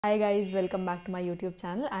Hi guys, welcome back to my YouTube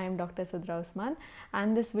channel. I am Dr. Sidra Usman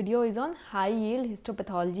and this video is on high yield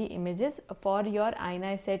histopathology images for your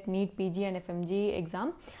INICET NEET PG and FMGE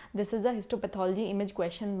exam. This is a histopathology image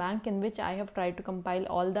question bank in which I have tried to compile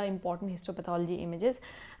all the important histopathology images,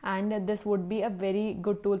 and this would be a very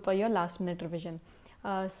good tool for your last minute revision.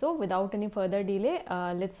 So without any further delay,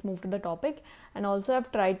 let's move to the topic. And also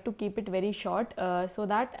I've tried to keep it very short so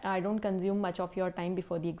that I don't consume much of your time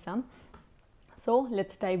before the exam. So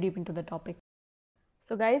let's dive deep into the topic.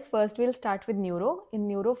 So guys, first we'll start with neuro. In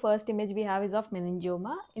neuro, first image we have is of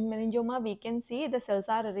meningioma. In meningioma, we can see the cells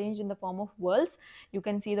are arranged in the form of whorls. You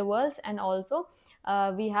can see the whorls, and also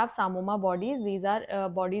we have psammoma bodies. These are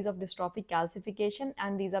bodies of dystrophic calcification,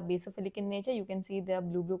 and these are basophilic in nature. You can see they are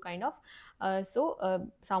blue kind of.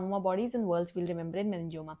 Psammoma bodies and whorls we'll remember in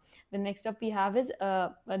meningioma. The next up we have is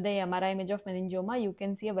the MRI image of meningioma. You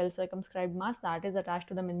can see a well circumscribed mass that is attached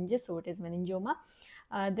to the meninges, so it is meningioma.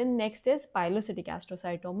 Then next is pilocytic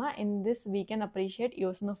astrocytoma. In this we can appreciate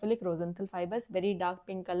eosinophilic Rosenthal fibers, very dark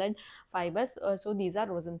pink colored fibers. So these are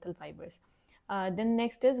Rosenthal fibers. Then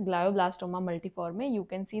next is glioblastoma multiforme. You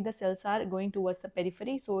can see the cells are going towards the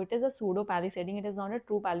periphery, so it is a pseudo palisading, it is not a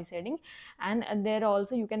true palisading. And there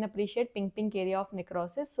also you can appreciate pink area of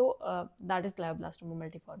necrosis, so that is glioblastoma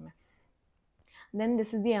multiforme. Then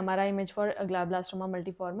this is the MRI image for glioblastoma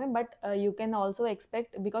multiforme, but you can also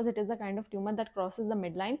expect, because it is a kind of tumor that crosses the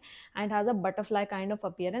midline and has a butterfly kind of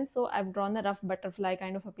appearance. So I've drawn a rough butterfly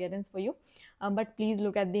kind of appearance for you, but please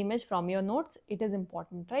look at the image from your notes. It is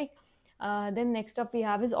important, right? Then next up we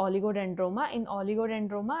have is oligodendroma. In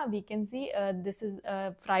oligodendroma, we can see this is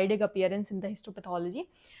fried egg appearance in the histopathology,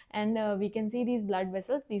 and we can see these blood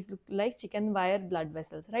vessels. These look like chicken wire blood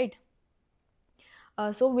vessels, right?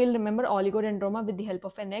 So we'll remember oligodendroma with the help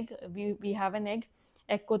of an egg. We have an egg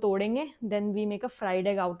को तोड़ेंगे, then we make a fried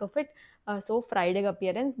egg out of it. So fried egg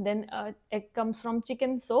appearance. Then egg comes from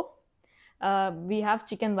chicken, so we have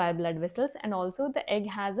chicken wire blood vessels, and also the egg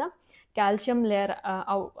has a calcium layer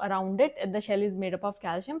around it. The shell is made up of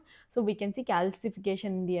calcium, so we can see calcification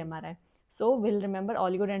in the MRI. So we'll remember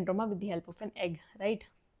oligodendroma with the help of an egg, right?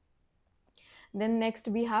 Then next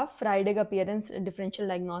we have fried egg appearance differential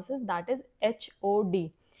diagnosis, that is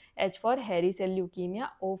HOD. H for hairy cell leukemia,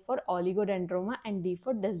 O for oligodendroma, and D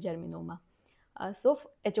for dysgerminoma. So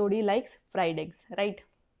HOD likes fried eggs, right?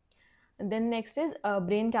 And then next is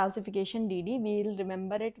brain calcification DD. We will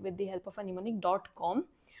remember it with the help of a mnemonic.com,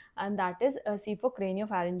 and that is C for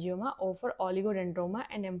craniopharyngioma, O for oligodendroma,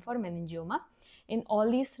 and M for meningioma. In all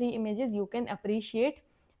these three images, you can appreciate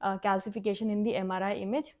calcification in the MRI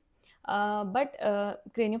image. But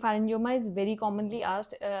craniopharyngioma is very commonly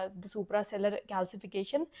asked, the suprasellar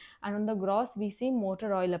calcification, and on the gross we see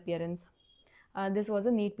motor oil appearance. This was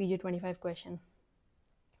a NEET PG 25 question.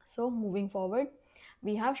 So moving forward,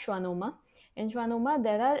 we have schwannoma. In schwannoma,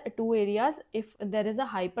 there are two areas. If there is a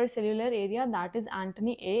hypercellular area, that is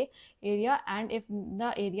Antony A area, and if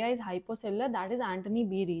the area is hypocellular, that is Antony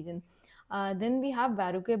B region. Then we have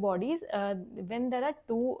Verrucke bodies. When there are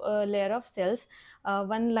two layer of cells,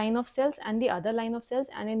 one line of cells and the other line of cells,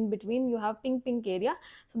 and in between you have pink area,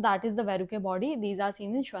 so that is the Verrucke body. These are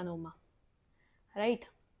seen in schwannoma, right?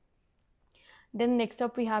 Then next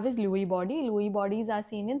up we have is Lewy body. Lewy bodies are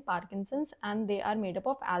seen in Parkinson's, and they are made up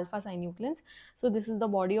of alpha synucleins. So this is the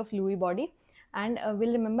body of Lewy body, and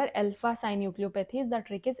we'll remember alpha synucleopathies. The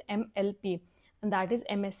trick is MLP, and that is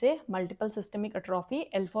MSA, multiple systemic atrophy,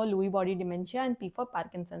 L for Lewy body dementia, and P for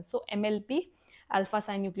Parkinson's. So MLP, alpha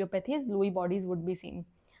synucleopathies, Lewy bodies would be seen.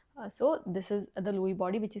 So this is the Lewy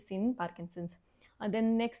body which is seen in Parkinson's.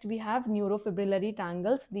 Then next we have neurofibrillary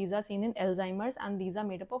tangles. These are seen in Alzheimer's, and these are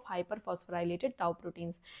made up of hyperphosphorylated tau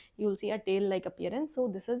proteins. You will see a tail-like appearance. So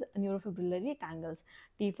this is neurofibrillary tangles.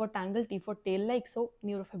 T for tangle, T for tail-like. So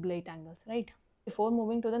neurofibrillary tangles, right? Before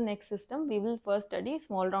moving to the next system, we will first study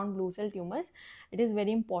small round blue cell tumors. It is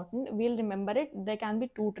very important. We'll remember it. There can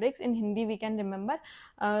be two tricks. In Hindi, we can remember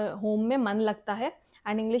home में मन लगता है,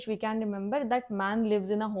 and English we can remember that man lives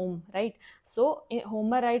in a home, right? So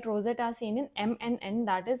Homer-right rosette are seen in M and N,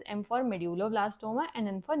 that is M for medulloblastoma and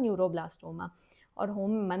N for neuroblastoma. और home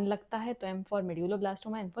में मन लगता है तो M for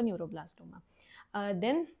medulloblastoma, N for neuroblastoma.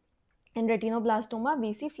 Then in retinoblastoma,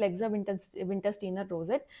 we see flexor wintersteiner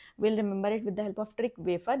rosette. We'll remember it with the help of trick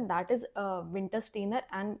wafer, that is wintersteiner,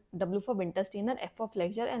 and W for wintersteiner, F for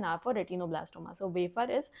flexor, and R for retinoblastoma. So wafer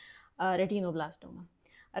is retinoblastoma.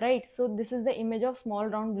 Right, so this is the image of small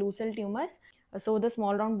round blue cell tumors. So the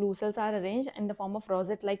small round blue cells are arranged in the form of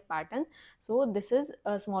rosette-like pattern. So this is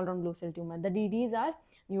a small round blue cell tumor. The DDs are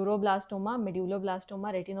neuroblastoma,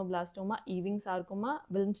 medulloblastoma, retinoblastoma, Ewing sarcoma,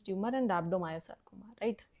 Wilms tumor, and rhabdomyosarcoma,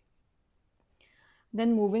 right?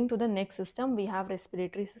 Then moving to the next system, we have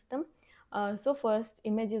respiratory system. So first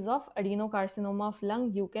image is of adenocarcinoma of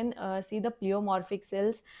lung. You can see the pleomorphic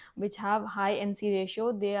cells which have high NC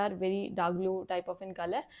ratio. They are very dark blue type of in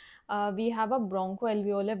color. We have a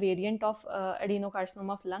bronchoalveolar variant of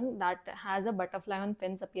adenocarcinoma of lung that has a butterfly on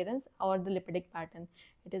fence appearance or the lipidic pattern.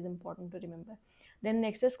 It is important to remember. Then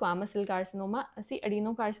next is squamous cell carcinoma. See,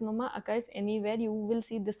 adenocarcinoma occurs anywhere. You will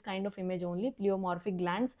see this kind of image only, pleomorphic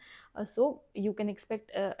glands. So you can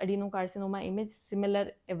expect adenocarcinoma image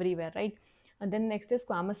similar everywhere, right? And then next is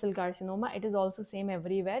squamous cell carcinoma. It is also same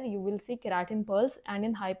everywhere. You will see keratin pearls, and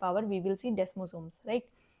in high power we will see desmosomes, right?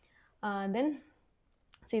 Then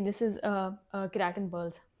see, this is keratin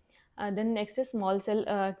pearls. Then next is small cell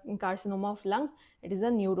carcinoma of lung. It is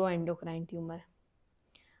a neuroendocrine tumor.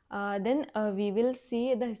 Then we will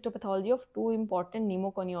see the histopathology of two important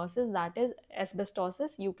pneumoconiosis, that is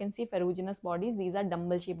asbestosis. You can see ferruginous bodies. These are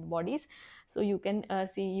dumbbell shaped bodies. So you can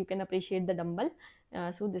see, you can appreciate the dumbbell.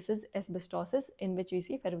 So this is asbestosis in which we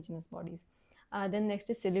see ferruginous bodies. Then next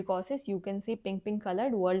is silicosis. You can see pink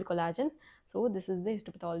colored whorled collagen. So this is the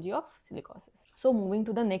histopathology of silicosis. So moving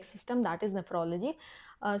to the next system, that is nephrology.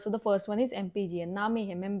 So the first one is MPGN. नाम ही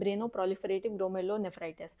है membranoproliferative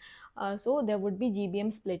glomerulonephritis. So there would be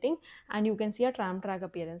GBM splitting, and you can see a tram track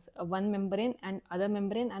appearance, one membrane and other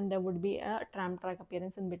membrane, and there would be a tram track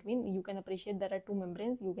appearance in between. You can appreciate there are two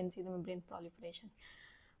membranes. You can see the membrane proliferation.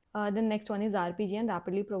 The next one is RPGN,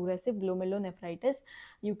 rapidly progressive glomerulonephritis.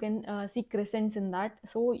 You can see crescents in that.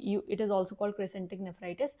 So it is also called crescentic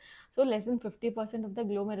nephritis. So less than 50% of the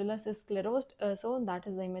glomerulus is sclerosed. So that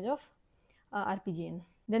is the image of RPGN.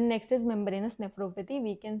 Then next is membranous nephropathy.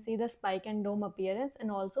 We can see the spike and dome appearance,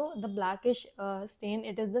 and also the blackish stain.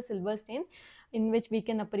 It is the silver stain in which we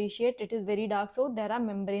can appreciate it is very dark. So there are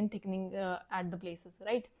membrane thickening at the places,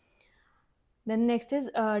 right? Then next is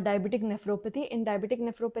diabetic nephropathy. In diabetic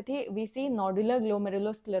nephropathy, we see nodular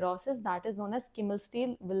glomerulosclerosis, that is known as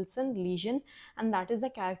Kimmel-Steele-Wilson lesion, and that is the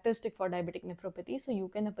characteristic for diabetic nephropathy. So you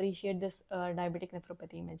can appreciate this diabetic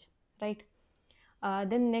nephropathy image, right?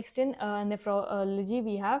 Then next in nephrology,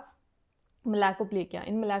 we have malakoplakia.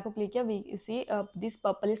 In malakoplakia, we see these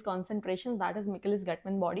purplish concentrations, that is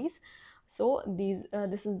Michaelis-Guttman bodies. So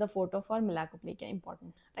this is the photo for malakoplakia,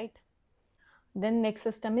 important, right? Then next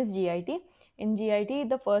system is GIT. In GIT,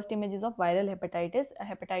 the first image is of viral hepatitis.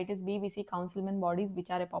 Hepatitis B, we see Councilman bodies,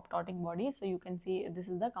 which are apoptotic bodies. So you can see this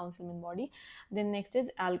is the Councilman body. Then next is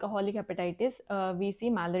alcoholic hepatitis. We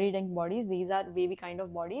see Mallory-Denk bodies. These are wavy kind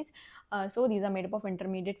of bodies. So these are made up of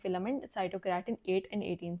intermediate filament, cytokeratin 8 and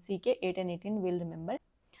 18. CK 8 and 18 will remember.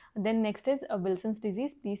 Then next is Wilson's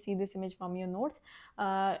disease. Please see this image from your notes.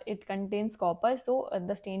 It contains copper. So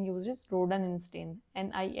the stain used is rhodanine stain,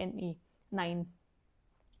 NINE, 9,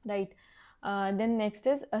 right? Then next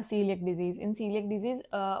is celiac disease. In celiac disease,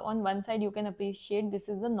 on one side you can appreciate this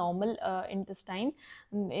is the normal intestine,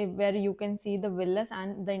 where you can see the villus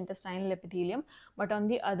and the intestinal epithelium, but on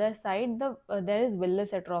the other side there is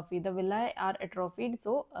villus atrophy. The villi are atrophied,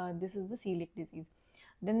 so this is the celiac disease.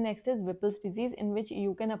 Then next is Whipple's disease, in which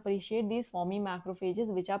you can appreciate these foamy macrophages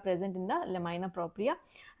which are present in the lamina propria,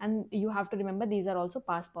 and you have to remember these are also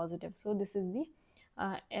PAS positive. So this is the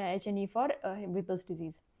H&E for Whipple's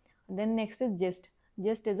disease. Then next is GIST.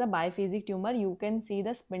 GIST is a biphasic tumor. You can see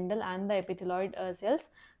the spindle and the epithelioid cells.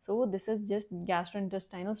 So this is just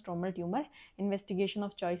gastrointestinal stromal tumor. Investigation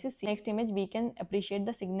of choices. Next image, we can appreciate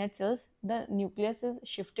the signet cells. The nucleus is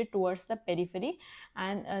shifted towards the periphery,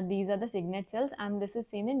 and these are the signet cells, and this is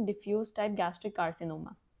seen in diffuse type gastric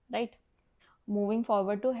carcinoma, right? Moving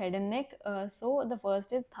forward to head and neck, so the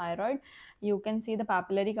first is thyroid. You can see the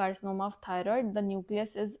papillary carcinoma of thyroid. The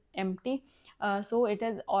nucleus is empty, so it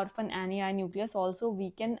is orphan ani nucleus. Also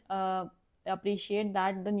we can appreciate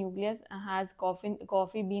that the nucleus has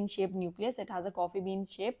coffee bean shaped nucleus. It has a coffee bean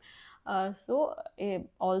shape.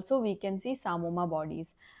 Also we can see samoma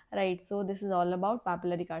bodies, right? So this is all about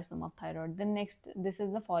papillary carcinoma of thyroid. Then next, this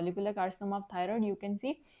is the follicular carcinoma of thyroid. You can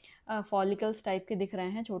see follicles type के दिख रहे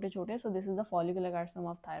हैं छोटे छोटे. So this is the follicular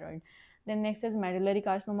carcinoma of thyroid. Then next is medullary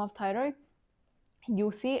carcinoma of thyroid.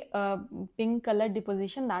 You see pink colored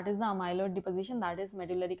deposition, that is the amyloid deposition, that is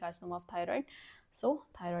medullary carcinoma of thyroid. So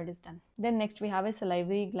thyroid is done. Then next we have a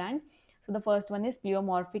salivary gland. So the first one is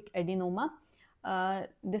pleomorphic adenoma.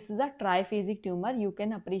 This is a triphasic tumor. You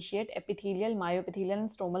can appreciate epithelial, myoepithelial and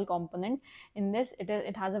stromal component. In this,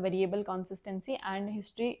 it has a variable consistency and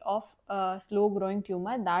history of slow growing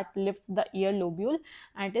tumor that lifts the ear lobule,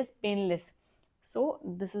 and it is painless. So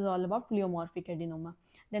this is all about pleomorphic adenoma.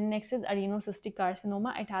 Then next is adenocystic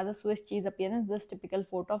carcinoma. It has a Swiss cheese appearance, this typical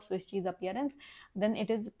photo of Swiss cheese appearance. Then it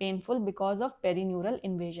is painful because of perineural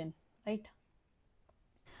invasion, right?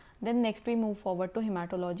 Then next we move forward to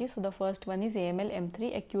hematology. So the first one is AML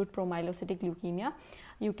M3, acute promyelocytic leukemia.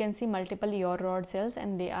 You can see multiple ear rod cells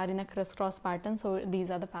and they are in a crisscross pattern, so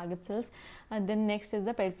these are the Paget cells. And then next is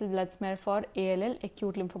the peripheral blood smear for ALL,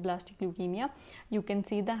 acute lymphoblastic leukemia. You can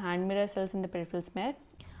see the hand mirror cells in the peripheral smear.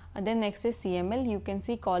 Then next is CML. You can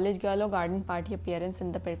see college girl or garden party appearance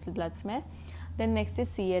in the peripheral blood smear. Then next is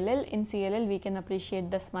CLL. In CLL we can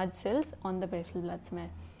appreciate the smudge cells on the peripheral blood smear.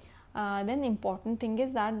 Then important thing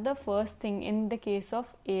is that the first thing in the case of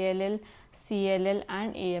ALL, CLL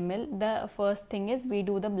and AML, the first thing is we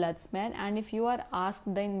do the blood smear, and if you are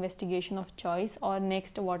asked the investigation of choice or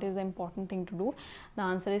next what is the important thing to do, the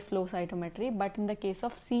answer is flow cytometry. But in the case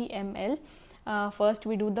of CML, first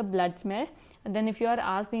we do the blood smear, then if you are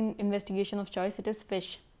asked the investigation of choice, it is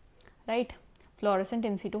FISH, right, fluorescent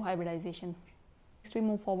in situ hybridization. Next we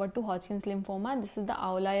move forward to Hodgkin's lymphoma. This is the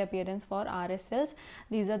owl-eye appearance for RS cells.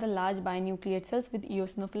 These are the large binucleate cells with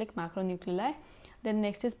eosinophilic macronuclei. Then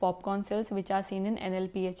next is popcorn cells, which are seen in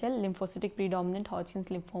NLPHL, lymphocytic predominant Hodgkin's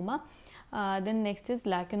lymphoma. Then next is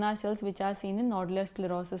lacunar cells, which are seen in nodular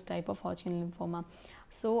sclerosis type of Hodgkin lymphoma.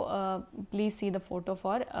 So please see the photo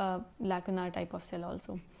for lacunar type of cell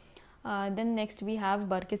also. Then next we have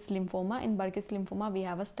Burkitt's lymphoma. In Burkitt's lymphoma we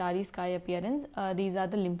have a starry sky appearance. These are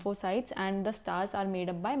the lymphocytes and the stars are made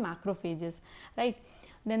up by macrophages, right.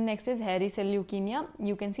 Then next is hairy cell leukemia.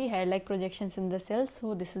 You can see hair-like projections in the cells,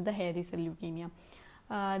 so this is the hairy cell leukemia.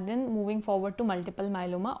 Then moving forward to multiple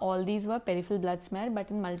myeloma, all these were peripheral blood smear, but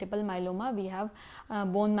in multiple myeloma we have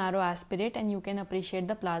bone marrow aspirate, and you can appreciate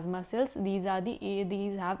the plasma cells. These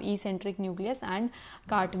have eccentric nucleus and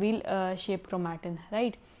cartwheel shaped chromatin,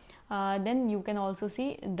 right. Then you can also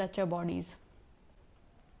see Dutcher bodies.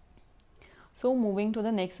 So moving to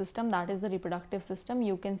the next system, that is the reproductive system.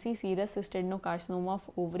 You can see serous cystadenocarcinoma of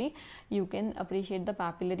ovary. You can appreciate the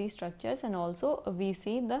papillary structures, and also we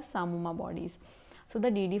see the Samoma bodies. So the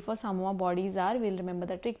DD for Samoma bodies are, we'll remember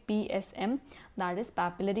the trick, PSM, that is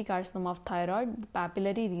papillary carcinoma of thyroid,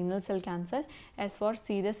 papillary renal cell cancer. As for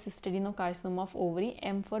serous cystadenocarcinoma of ovary,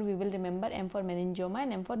 M for, we will remember M for meningioma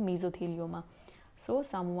and M for mesothelioma. So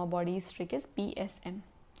Samoma bodies trick is PSM,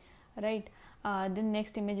 right. Then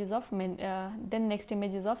next image is of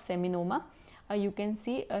seminoma. You can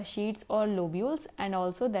see sheets or lobules, and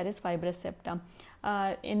also there is fibrous septa.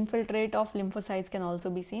 Infiltrate of lymphocytes can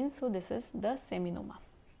also be seen. So this is the seminoma.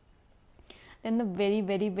 Then the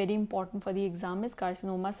very important for the exam is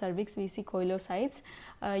carcinoma cervix. We see coilocytes.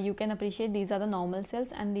 You can appreciate these are the normal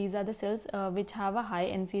cells, and these are the cells which have a high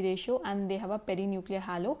NC ratio, and they have a perinuclear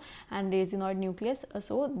halo and racinoid nucleus.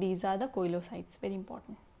 So these are the coilocytes, very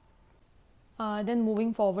important. Then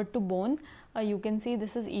moving forward to bone, you can see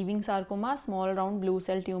this is Ewing sarcoma, small round blue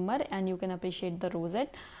cell tumor, and you can appreciate the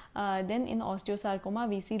rosette. Then in osteosarcoma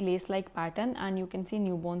we see lace-like pattern, and you can see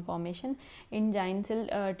new bone formation. In giant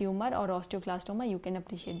cell tumor or osteoclastoma, you can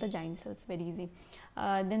appreciate the giant cells, very easy.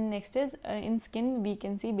 Then next is in skin we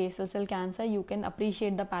can see basal cell cancer. You can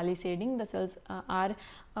appreciate the palisading. The cells are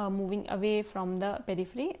moving away from the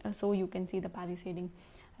periphery, so you can see the palisading,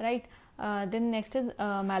 right. Then next is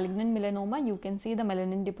malignant melanoma. You can see the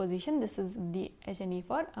melanin deposition. This is the HNE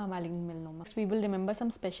for malignant melanoma. Next we will remember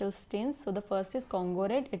some special stains. So the first is Congo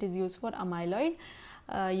red. It is used for amyloid.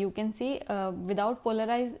 You can see without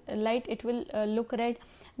polarized light it will look red.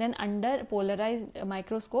 Then under polarized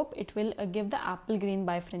microscope it will give the apple green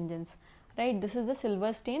birefringence, right. This is the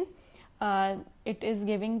silver stain. It is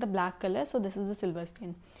giving the black color, so this is the silver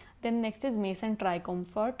stain. Then next is Mason trichome.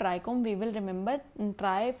 For trichome we will remember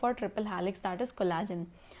tri for triple helix, that is collagen,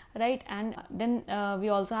 right. And then we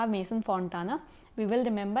also have Mason Fontana. We will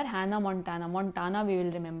remember Hannah Montana. Montana we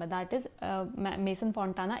will remember, that is Mason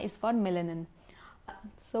Fontana is for melanin.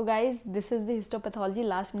 So guys, this is the histopathology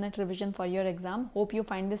last minute revision for your exam. Hope you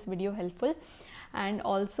find this video helpful, and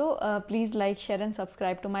also please like, share and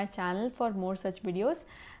subscribe to my channel for more such videos.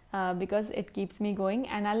 Because it keeps me going,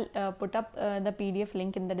 and I'll put up the PDF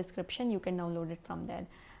link in the description. You can download it from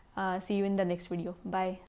there. See you in the next video. Bye.